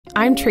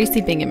I'm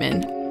Tracy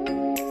Bingaman.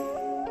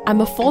 I'm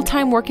a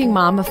full-time working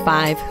mom of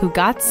 5 who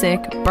got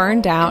sick,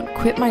 burned out,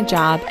 quit my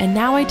job, and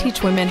now I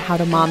teach women how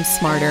to mom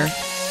smarter,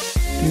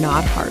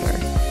 not harder.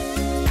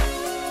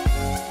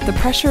 The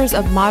pressures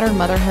of modern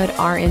motherhood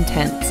are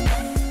intense.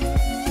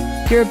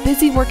 You're a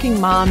busy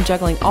working mom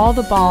juggling all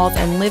the balls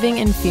and living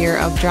in fear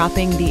of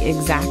dropping the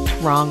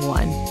exact wrong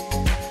one.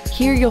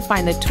 Here you'll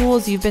find the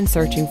tools you've been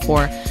searching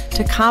for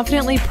to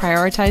confidently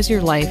prioritize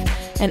your life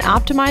and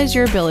optimize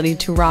your ability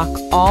to rock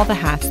all the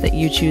hats that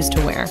you choose to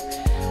wear.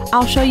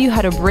 I'll show you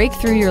how to break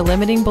through your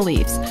limiting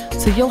beliefs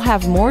so you'll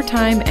have more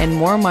time and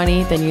more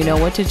money than you know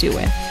what to do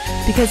with.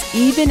 Because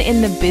even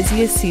in the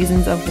busiest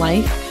seasons of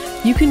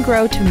life, you can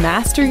grow to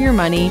master your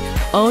money,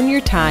 own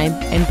your time,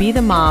 and be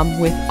the mom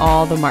with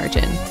all the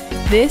margin.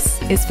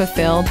 This is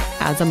Fulfilled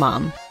as a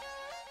Mom.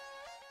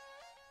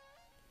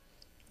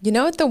 You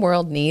know what the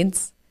world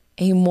needs?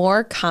 A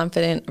more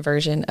confident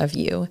version of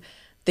you.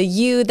 The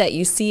you that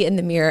you see in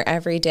the mirror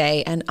every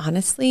day, and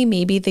honestly,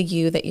 maybe the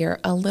you that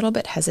you're a little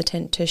bit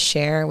hesitant to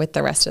share with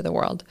the rest of the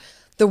world.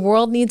 The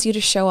world needs you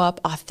to show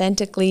up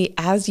authentically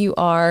as you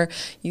are,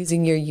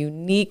 using your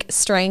unique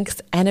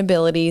strengths and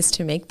abilities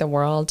to make the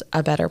world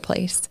a better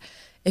place.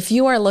 If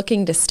you are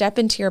looking to step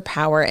into your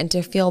power and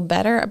to feel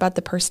better about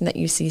the person that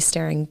you see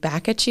staring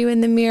back at you in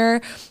the mirror,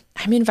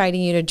 I'm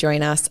inviting you to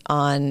join us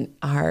on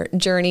our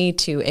journey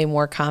to a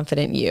more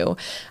confident you.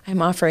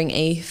 I'm offering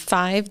a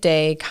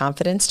 5-day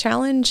confidence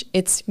challenge.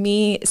 It's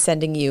me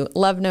sending you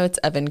love notes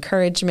of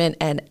encouragement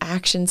and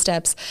action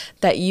steps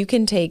that you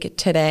can take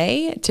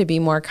today to be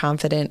more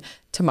confident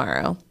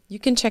tomorrow. You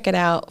can check it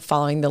out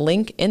following the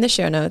link in the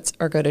show notes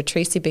or go to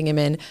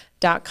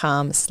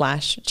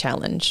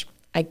tracybingaman.com/challenge.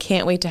 I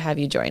can't wait to have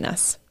you join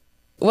us.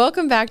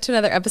 Welcome back to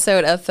another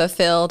episode of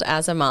Fulfilled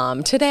as a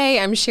Mom. Today,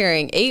 I'm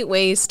sharing 8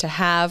 ways to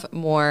have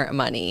more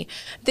money.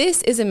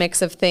 This is a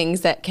mix of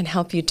things that can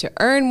help you to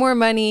earn more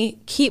money,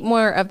 keep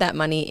more of that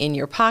money in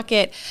your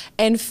pocket,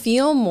 and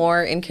feel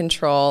more in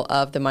control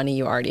of the money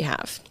you already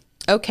have.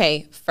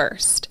 Okay,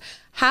 first,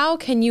 how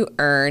can you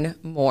earn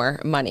more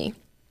money?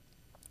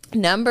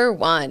 Number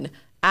 1,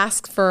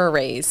 ask for a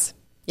raise.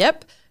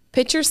 Yep.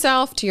 Pitch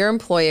yourself to your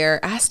employer,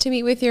 ask to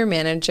meet with your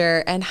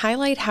manager, and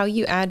highlight how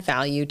you add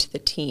value to the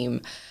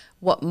team.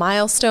 What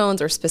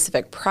milestones or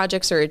specific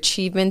projects or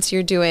achievements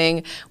you're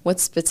doing, what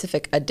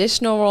specific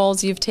additional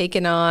roles you've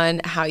taken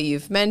on, how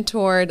you've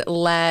mentored,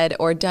 led,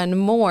 or done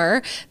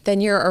more than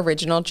your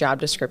original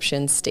job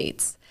description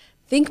states.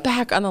 Think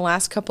back on the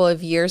last couple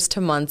of years to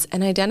months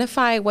and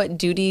identify what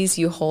duties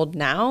you hold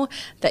now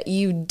that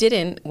you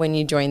didn't when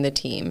you joined the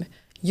team.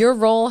 Your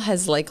role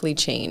has likely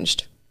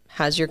changed.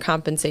 Has your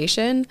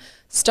compensation?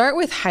 Start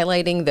with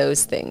highlighting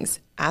those things.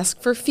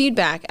 Ask for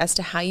feedback as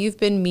to how you've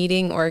been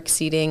meeting or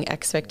exceeding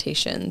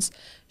expectations.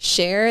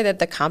 Share that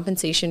the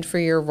compensation for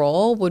your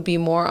role would be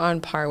more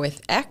on par with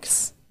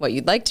X, what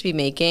you'd like to be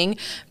making,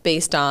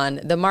 based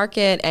on the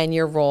market and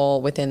your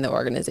role within the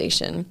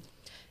organization.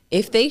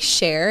 If they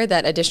share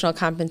that additional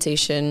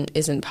compensation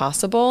isn't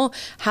possible,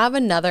 have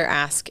another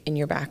ask in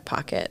your back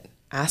pocket.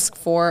 Ask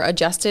for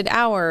adjusted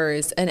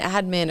hours, an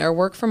admin or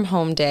work from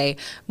home day,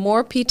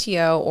 more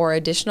PTO, or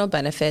additional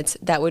benefits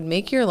that would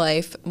make your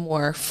life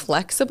more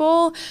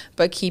flexible,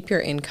 but keep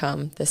your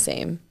income the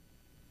same.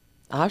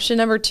 Option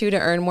number 2 to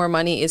earn more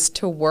money is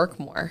to work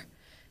more.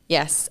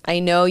 Yes,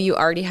 I know you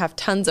already have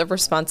tons of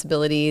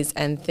responsibilities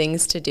and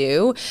things to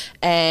do.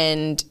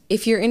 And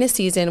if you're in a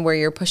season where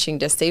you're pushing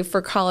to save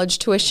for college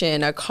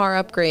tuition, a car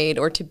upgrade,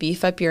 or to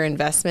beef up your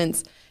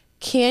investments,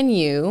 can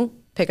you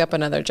pick up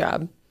another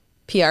job?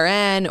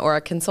 PRN or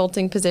a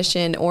consulting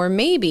position, or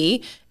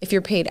maybe if you're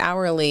paid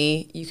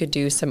hourly, you could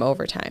do some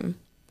overtime.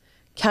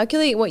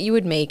 Calculate what you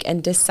would make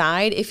and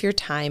decide if your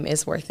time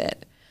is worth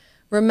it.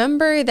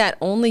 Remember that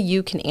only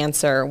you can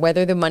answer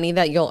whether the money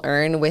that you'll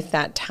earn with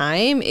that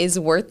time is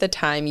worth the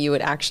time you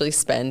would actually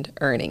spend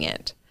earning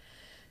it.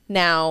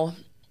 Now,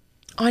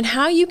 on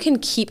how you can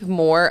keep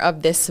more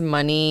of this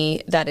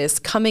money that is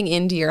coming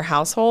into your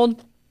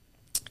household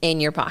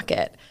in your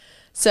pocket.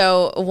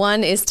 So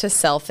 1 is to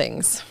sell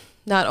things.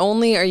 Not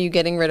only are you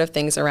getting rid of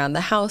things around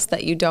the house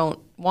that you don't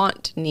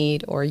want,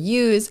 need, or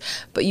use,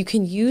 but you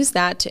can use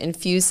that to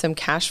infuse some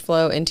cash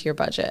flow into your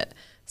budget.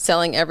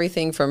 Selling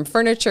everything from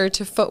furniture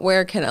to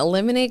footwear can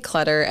eliminate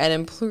clutter and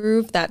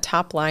improve that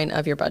top line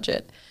of your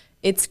budget.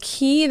 It's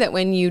key that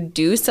when you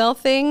do sell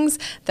things,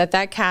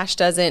 that cash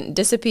doesn't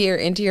disappear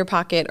into your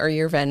pocket or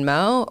your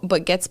Venmo,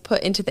 but gets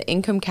put into the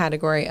income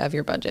category of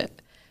your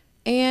budget.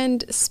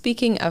 And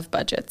speaking of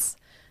budgets,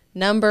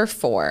 number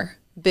 4,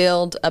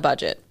 build a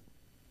budget.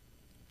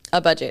 A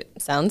budget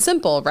sounds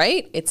simple,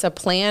 right? It's a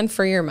plan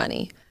for your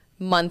money,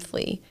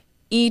 monthly,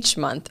 each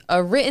month,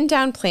 a written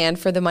down plan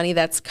for the money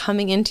that's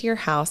coming into your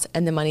house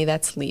and the money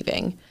that's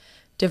leaving.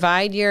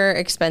 Divide your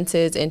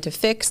expenses into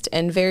fixed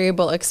and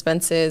variable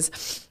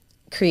expenses,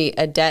 create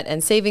a debt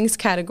and savings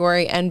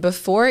category, and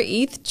before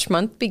each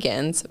month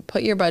begins,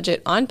 put your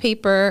budget on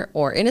paper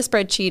or in a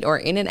spreadsheet or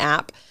in an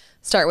app.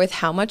 Start with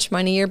how much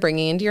money you're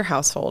bringing into your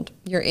household.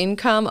 Your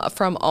income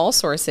from all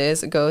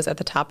sources goes at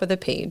the top of the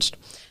page.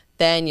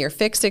 Then your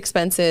fixed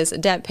expenses,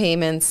 debt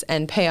payments,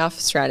 and payoff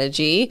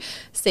strategy,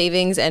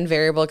 savings and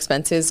variable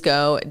expenses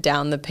go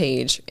down the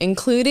page,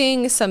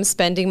 including some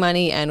spending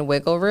money and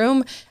wiggle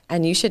room,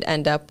 and you should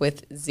end up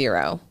with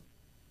zero.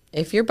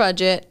 If your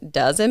budget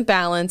doesn't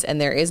balance and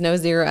there is no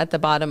zero at the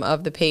bottom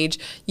of the page,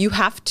 you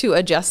have to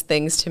adjust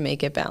things to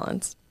make it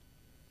balance.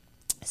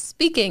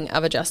 Speaking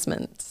of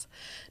adjustments,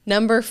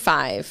 number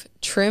 5,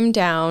 trim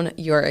down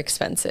your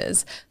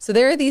expenses. So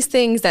there are these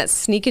things that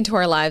sneak into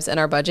our lives and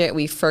our budget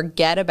we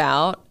forget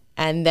about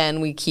and then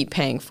we keep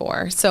paying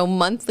for. So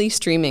monthly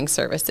streaming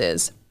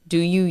services, do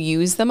you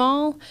use them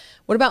all?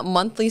 What about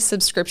monthly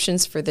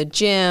subscriptions for the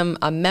gym,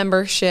 a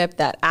membership,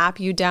 that app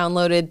you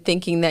downloaded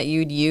thinking that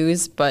you'd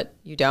use, but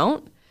you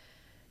don't?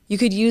 You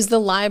could use the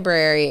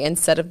library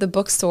instead of the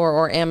bookstore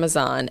or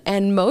Amazon.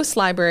 And most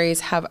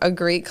libraries have a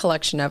great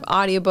collection of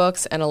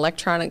audiobooks and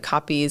electronic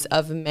copies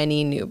of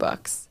many new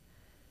books.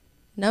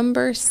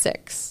 Number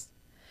 6,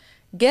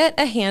 get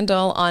a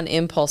handle on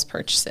impulse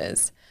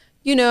purchases.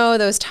 You know,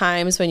 those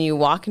times when you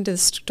walk into the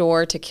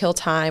store to kill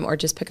time or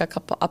just pick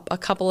up a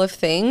couple of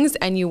things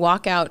and you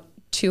walk out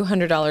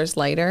 $200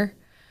 lighter,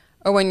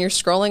 or when you're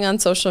scrolling on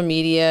social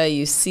media,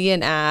 you see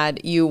an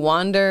ad, you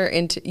wonder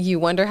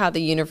how the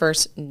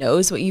universe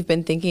knows what you've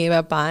been thinking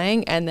about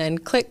buying, and then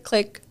click,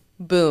 click,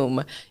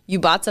 boom, you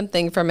bought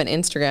something from an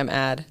Instagram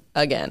ad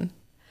again.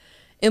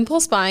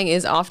 Impulse buying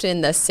is often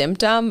the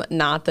symptom,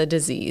 not the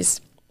disease.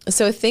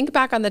 So think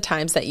back on the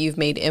times that you've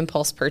made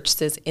impulse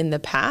purchases in the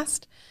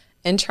past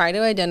and try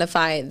to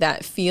identify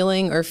that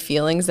feeling or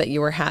feelings that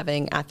you were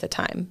having at the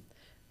time.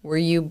 Were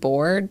you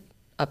bored,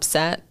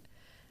 upset?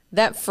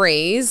 That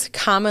phrase,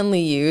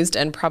 commonly used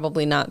and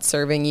probably not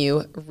serving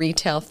you,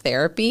 retail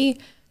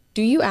therapy,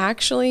 do you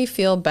actually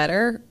feel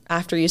better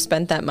after you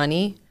spent that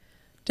money?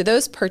 Do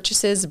those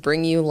purchases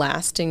bring you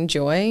lasting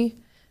joy?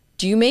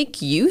 Do you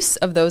make use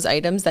of those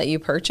items that you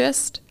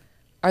purchased?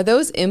 Are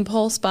those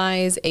impulse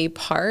buys a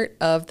part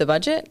of the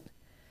budget?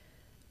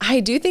 I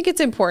do think it's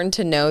important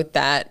to note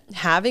that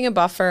having a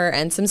buffer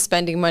and some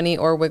spending money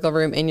or wiggle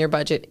room in your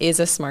budget is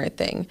a smart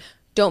thing.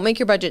 Don't make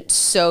your budget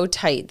so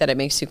tight that it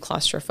makes you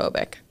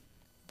claustrophobic.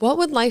 What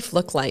would life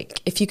look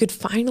like if you could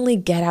finally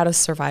get out of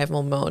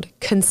survival mode,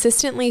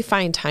 consistently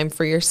find time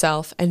for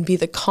yourself, and be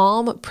the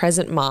calm,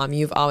 present mom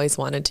you've always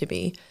wanted to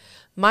be?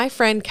 My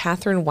friend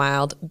Catherine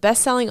Wild,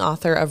 best-selling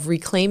author of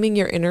Reclaiming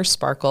Your Inner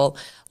Sparkle,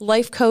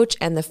 life coach,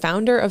 and the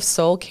founder of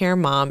Soul Care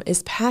Mom,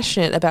 is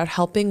passionate about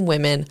helping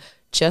women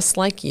just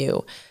like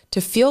you to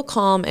feel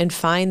calm and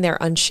find their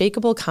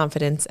unshakable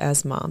confidence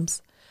as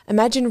moms.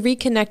 Imagine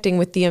reconnecting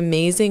with the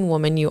amazing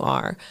woman you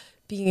are,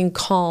 being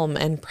calm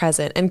and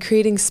present, and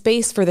creating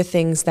space for the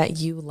things that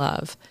you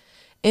love.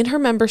 In her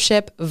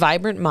membership,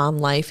 Vibrant Mom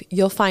Life,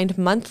 you'll find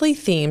monthly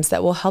themes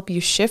that will help you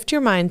shift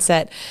your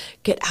mindset,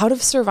 get out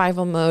of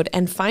survival mode,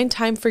 and find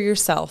time for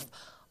yourself,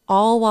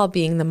 all while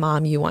being the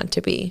mom you want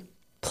to be.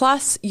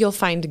 Plus, you'll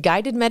find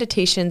guided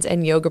meditations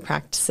and yoga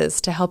practices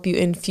to help you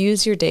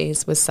infuse your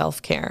days with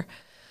self-care.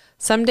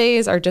 Some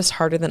days are just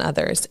harder than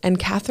others, and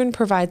Catherine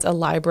provides a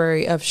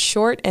library of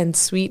short and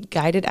sweet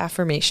guided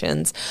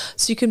affirmations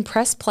so you can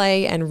press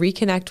play and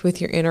reconnect with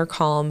your inner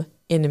calm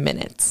in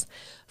minutes.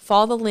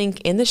 Follow the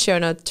link in the show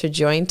notes to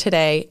join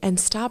today and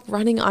stop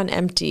running on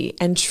empty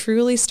and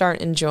truly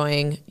start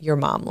enjoying your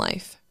mom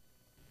life.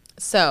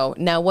 So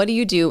now what do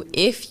you do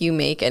if you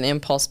make an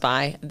impulse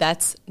buy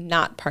that's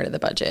not part of the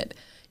budget?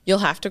 You'll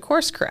have to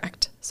course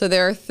correct. So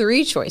there are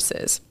 3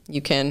 choices.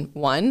 You can,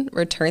 1,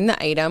 return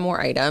the item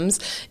or items.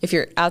 If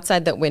you're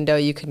outside that window,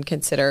 you can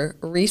consider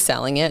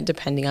reselling it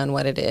depending on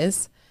what it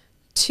is.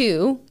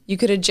 2, you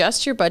could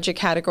adjust your budget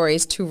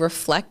categories to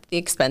reflect the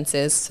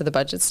expenses so the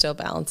budget still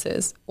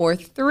balances. Or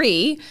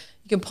 3,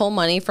 you can pull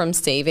money from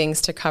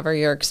savings to cover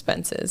your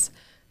expenses.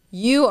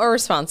 You are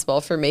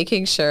responsible for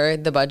making sure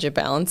the budget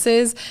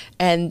balances,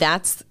 and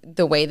that's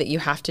the way that you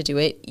have to do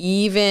it,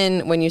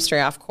 even when you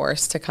stray off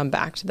course, to come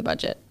back to the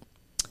budget.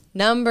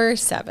 Number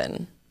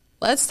 7,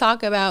 let's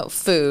talk about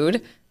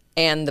food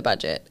and the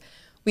budget.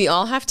 We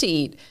all have to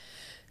eat,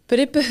 but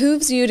it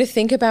behooves you to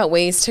think about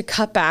ways to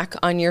cut back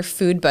on your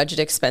food budget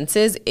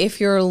expenses if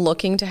you're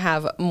looking to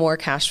have more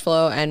cash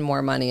flow and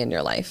more money in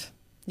your life.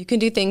 You can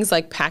do things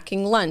like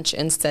packing lunch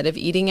instead of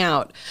eating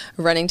out,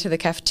 running to the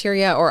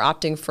cafeteria, or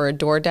opting for a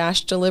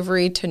DoorDash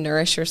delivery to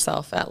nourish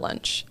yourself at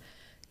lunch.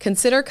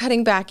 Consider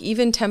cutting back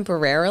even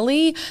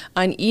temporarily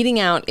on eating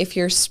out if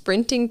you're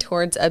sprinting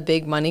towards a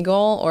big money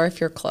goal or if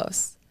you're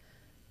close.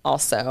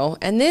 Also,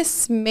 and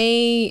this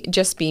may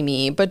just be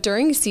me, but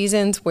during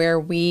seasons where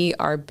we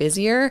are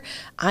busier,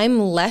 I'm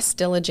less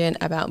diligent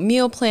about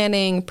meal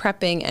planning,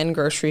 prepping, and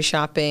grocery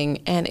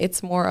shopping, and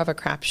it's more of a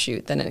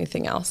crapshoot than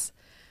anything else.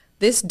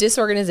 This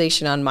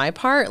disorganization on my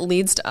part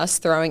leads to us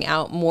throwing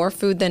out more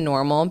food than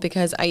normal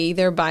because I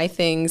either buy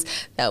things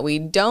that we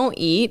don't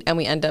eat and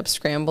we end up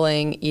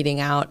scrambling, eating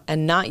out,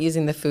 and not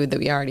using the food that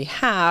we already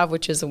have,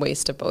 which is a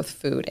waste of both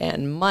food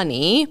and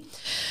money.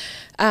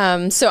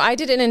 So I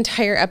did an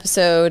entire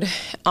episode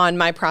on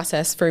my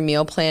process for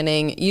meal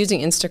planning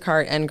using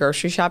Instacart and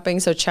grocery shopping.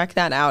 So check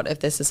that out if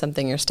this is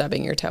something you're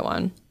stubbing your toe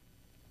on.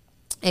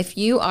 If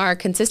you are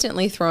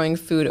consistently throwing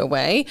food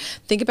away,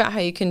 think about how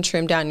you can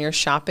trim down your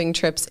shopping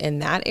trips in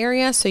that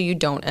area so you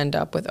don't end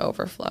up with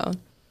overflow.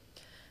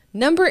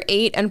 Number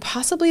 8, and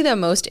possibly the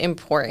most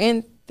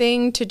important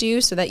thing to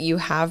do so that you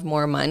have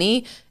more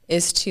money,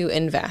 is to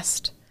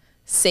invest.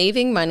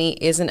 Saving money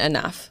isn't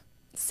enough.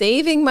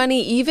 Saving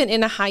money, even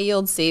in a high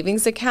yield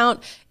savings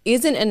account,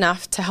 isn't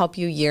enough to help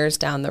you years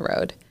down the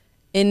road.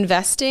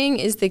 Investing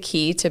is the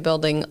key to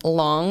building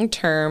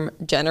long-term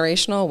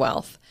generational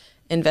wealth.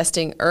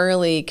 Investing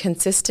early,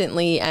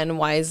 consistently, and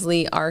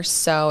wisely are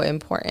so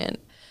important.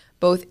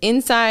 Both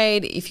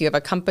inside, if you have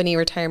a company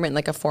retirement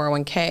like a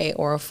 401k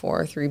or a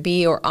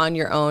 403b, or on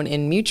your own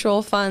in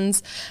mutual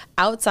funds,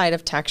 outside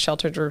of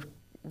tax-sheltered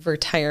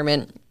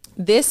retirement,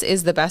 this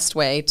is the best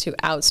way to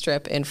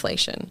outstrip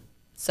inflation.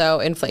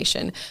 So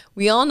inflation.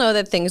 We all know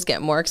that things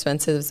get more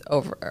expensive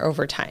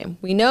over time.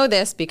 We know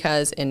this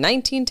because in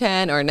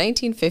 1910 or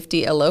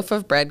 1950, a loaf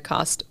of bread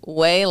cost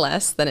way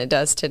less than it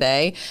does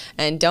today.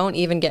 And don't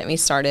even get me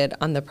started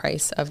on the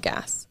price of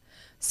gas.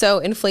 So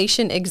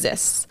inflation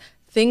exists.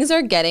 Things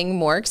are getting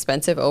more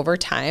expensive over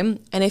time.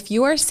 And if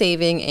you are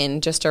saving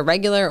in just a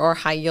regular or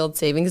high yield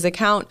savings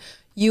account,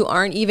 you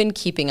aren't even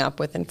keeping up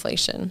with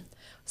inflation.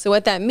 So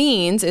what that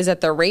means is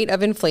that the rate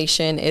of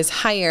inflation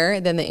is higher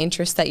than the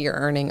interest that you're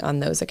earning on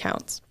those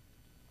accounts.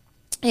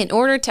 In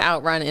order to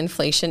outrun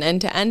inflation and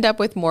to end up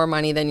with more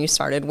money than you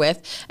started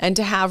with and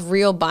to have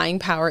real buying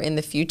power in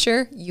the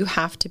future, you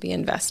have to be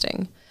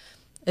investing.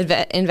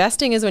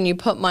 Investing is when you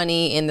put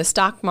money in the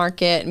stock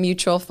market,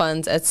 mutual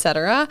funds,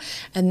 etc.,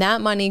 and that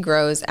money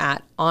grows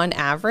at, on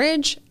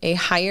average, a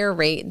higher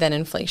rate than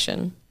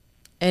inflation.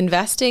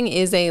 Investing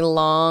is a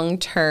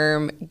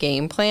long-term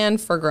game plan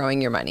for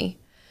growing your money.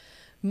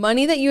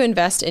 Money that you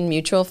invest in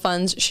mutual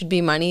funds should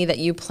be money that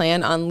you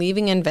plan on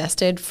leaving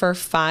invested for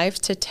 5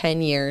 to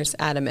 10 years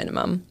at a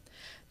minimum.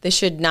 This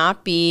should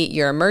not be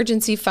your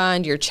emergency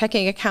fund, your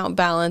checking account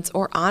balance,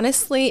 or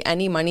honestly,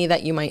 any money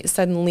that you might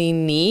suddenly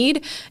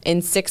need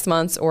in 6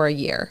 months or a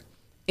year.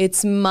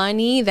 It's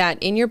money that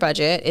in your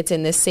budget, it's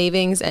in the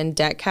savings and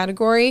debt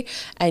category,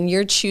 and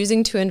you're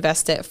choosing to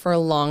invest it for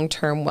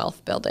long-term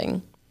wealth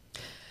building.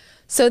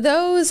 So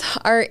those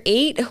are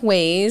 8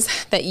 ways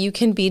that you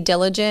can be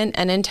diligent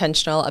and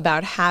intentional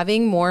about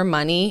having more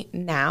money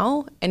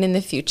now and in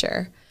the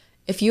future.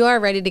 If you are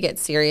ready to get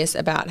serious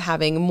about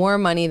having more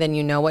money than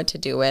you know what to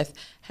do with,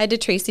 head to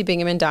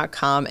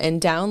tracybingaman.com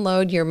and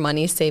download your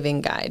money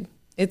saving guide.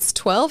 It's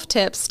 12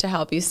 tips to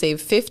help you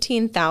save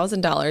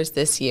 $15,000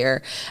 this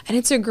year, and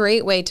it's a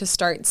great way to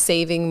start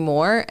saving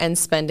more and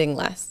spending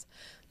less.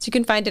 So you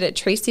can find it at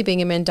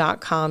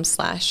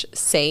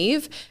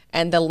tracybingaman.com/save,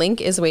 and the link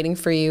is waiting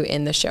for you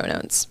in the show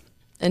notes.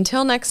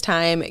 Until next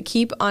time,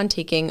 keep on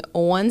taking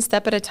one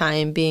step at a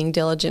time, being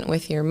diligent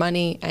with your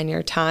money and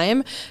your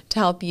time to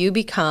help you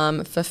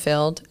become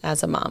fulfilled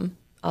as a mom.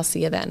 I'll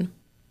see you then.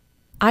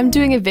 I'm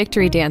doing a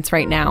victory dance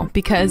right now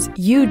because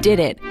you did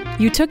it.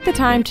 You took the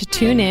time to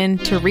tune in,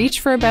 to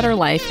reach for a better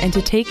life, and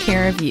to take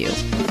care of you.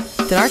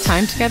 Did our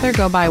time together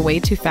go by way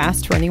too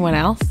fast for anyone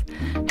else?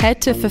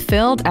 Head to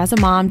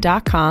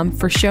fulfilledAsAmom.com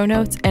for show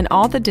notes and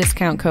all the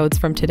discount codes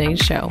from today's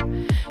show.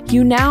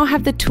 You now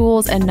have the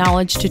tools and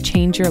knowledge to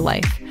change your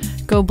life.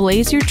 Go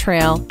blaze your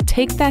trail,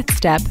 take that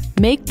step,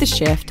 make the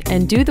shift,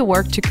 and do the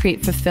work to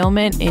create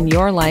fulfillment in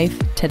your life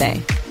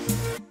today.